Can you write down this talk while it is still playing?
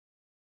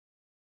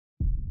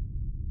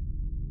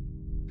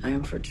I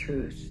am for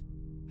truth,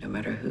 no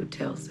matter who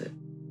tells it.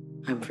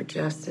 I'm for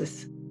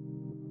justice,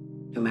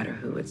 no matter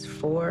who it's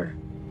for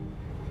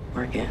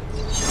or against.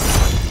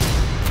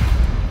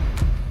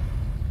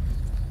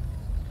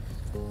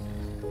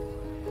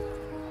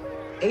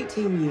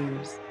 "18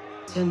 years,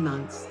 10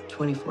 months,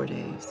 24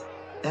 days.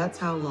 That's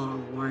how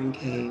long Warren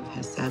Cave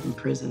has sat in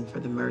prison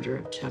for the murder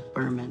of Chuck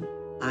Berman.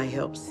 I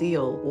helped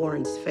seal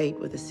Warren's fate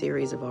with a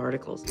series of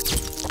articles.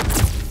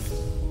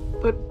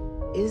 But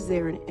is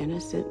there an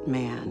innocent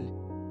man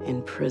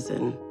in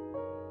prison?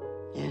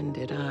 And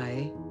did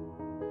I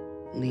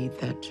lead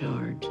that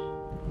charge?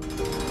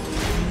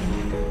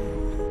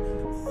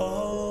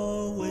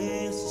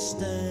 Always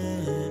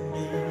standing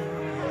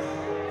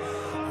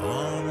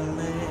on a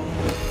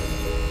lane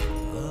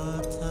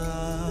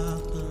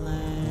atop the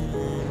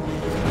land.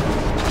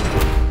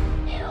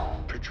 You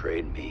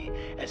portrayed me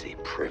as a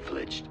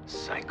privileged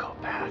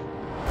psychopath.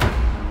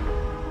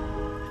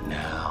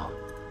 Now,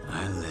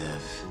 I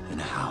live in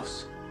a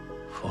house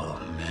full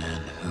of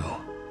men who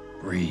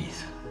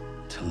breathe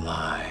to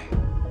lie.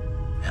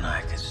 And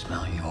I could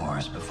smell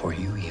yours before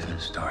you even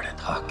started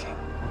talking.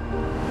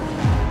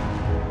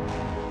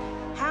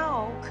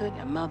 How could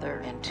a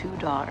mother and 2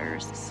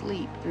 daughters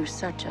sleep through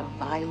such a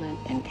violent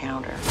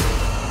encounter?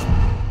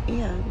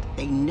 And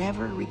they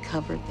never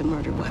recovered the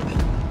murder weapon.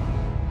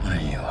 What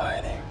are you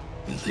hiding?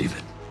 You leave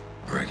it,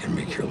 or I can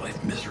make your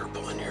life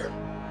miserable in here.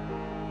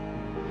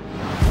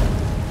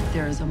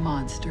 There is a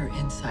monster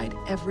inside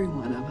every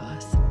one of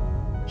us.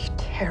 You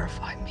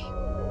terrify me.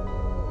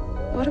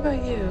 What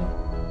about you?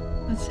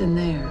 What's in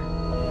there?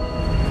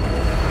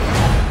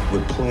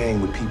 We're playing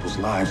with people's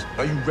lives.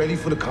 Are you ready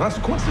for the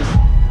consequences?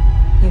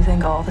 You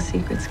think all the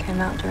secrets came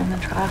out during the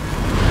trial?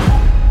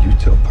 You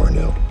tell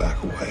Parnell to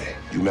back away.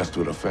 You messed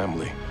with her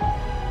family.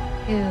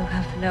 You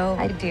have no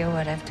idea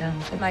what I've done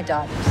to my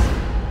daughters.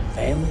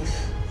 Families,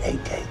 they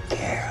take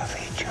care of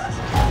each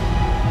other.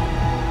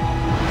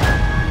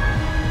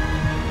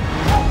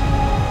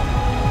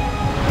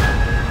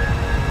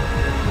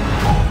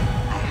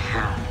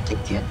 To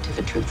get to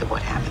the truth of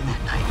what happened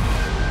that night.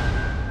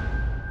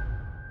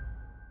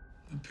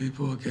 The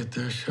people will get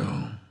their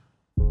show.